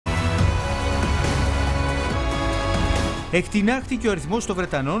Εκτινάχθηκε ο αριθμός των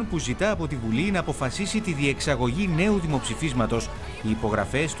Βρετανών που ζητά από τη Βουλή να αποφασίσει τη διεξαγωγή νέου δημοψηφίσματος. Οι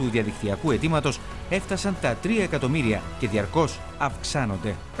υπογραφές του διαδικτυακού αιτήματος έφτασαν τα 3 εκατομμύρια και διαρκώς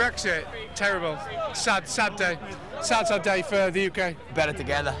αυξάνονται. Brexit, terrible. Sad day. Sad day for the UK. Better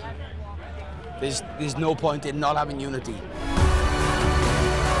together. There's no point in not having unity.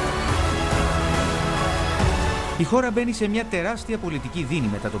 Η χώρα μπαίνει σε μια τεράστια πολιτική δίνη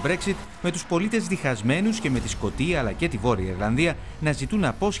μετά το Brexit, με τους πολίτες διχασμένους και με τη Σκωτία αλλά και τη Βόρεια Ιρλανδία να ζητούν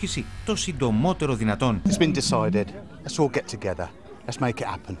απόσχηση το συντομότερο δυνατόν. It's been decided. Let's all get together. Let's make it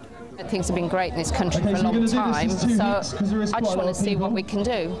happen. Things have been great in this country for a long time, so I just want to see what we can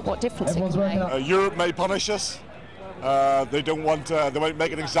do, what difference it can make. Europe may punish us. They won't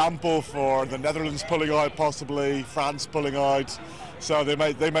make an example for the Netherlands pulling out, possibly France pulling out. So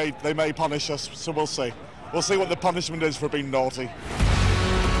they may punish us. So we'll see. We'll see what the punishment is for being naughty.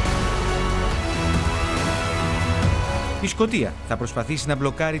 Η Σκωτία θα προσπαθήσει να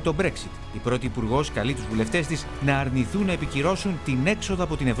μπλοκάρει το Brexit. Η πρώτη υπουργός καλεί τους βουλευτές της να αρνηθούν να επικυρώσουν την έξοδο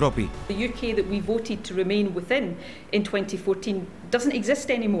από την Ευρώπη. The UK that we voted to remain within in 2014 doesn't exist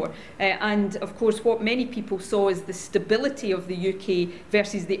anymore. And of course what many people saw as the stability of the UK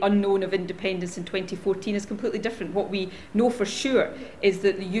versus the unknown of independence in 2014 is completely different. What we know for sure is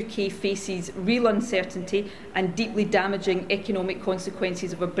that the UK faces real uncertainty and deeply damaging economic consequences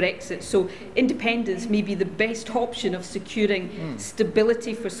of a Brexit. So independence may be the best option of securing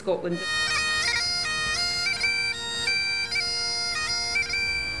stability for Scotland.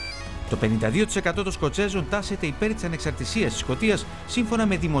 Το 52% των Σκοτσέζων τάσεται υπέρ της ανεξαρτησίας της Σκωτίας, σύμφωνα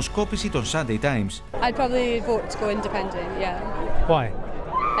με δημοσκόπηση των Sunday Times. I'd probably vote to go independent, yeah. Why?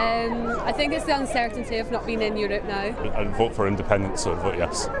 I think it's the uncertainty of not being in Europe now. I'd vote for independence, so I'd vote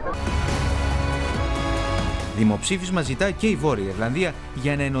yes. Δημοψήφισμα ζητά και η Βόρεια Ιρλανδία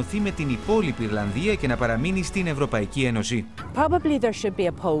για να ενωθεί με την υπόλοιπη Ιρλανδία και να παραμείνει στην Ευρωπαϊκή Ένωση. Probably there should be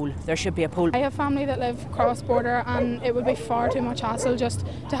a poll. There should be a poll. I have family that live cross border and it would be far too much hassle just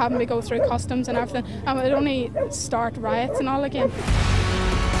to have me go through customs and everything. And it would only start riots and all again.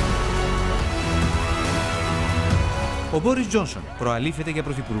 Ο Μπόρις Τζόνσον προαλήφεται για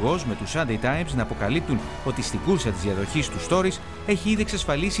πρωθυπουργός, με τους Sunday Times να αποκαλύπτουν ότι στην κούρσα της διαδοχής του Stories έχει ήδη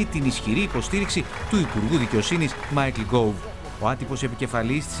εξασφαλίσει την ισχυρή υποστήριξη του Υπουργού Δικαιοσύνης Μάικλ Γκόουβ. Ο άτυπος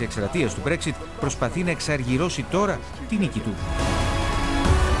επικεφαλής της εκστρατείας του Brexit προσπαθεί να εξαργυρώσει τώρα την νίκη του.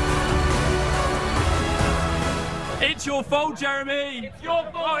 It's your fault, Jeremy. It's your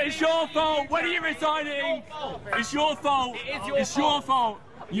fault. It's your fault. When are you resigning? It's your fault. It's your fault.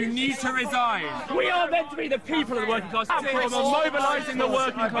 You need to resign. We are meant to be the people of the working class. We're mobilizing the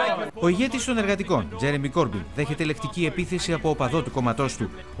working class. Ο ηγέτης των εργατικών, Τζέρεμι Κόρμπιν, δέχεται λεκτική επίθεση από οπαδό του κόμματός του.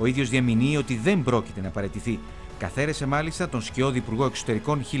 Ο ίδιος διαμηνύει ότι δεν πρόκειται να παραιτηθεί. Καθαίρεσε μάλιστα τον σκιώδη υπουργό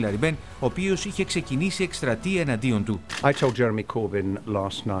εξωτερικών Χίλαρι Μπεν, ο οποίος είχε ξεκινήσει εκστρατεία εναντίον του. I told Jeremy Corbyn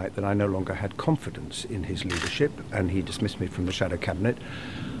last night that I no longer had confidence in his leadership and he dismissed me from the shadow cabinet.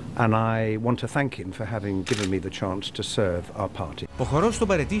 And I want to thank him for having given me the chance to serve our party. Ο χορός των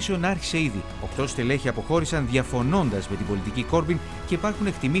παραιτήσεων άρχισε ήδη. 8 στελέχη αποχώρησαν διαφωνώντας με την πολιτική Κόρμπιν και υπάρχουν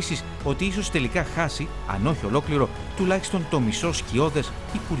εκτιμήσεις ότι ίσως τελικά χάσει, αν όχι ολόκληρο, τουλάχιστον το μισό σκιώδες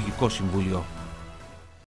Υπουργικό Συμβούλιο.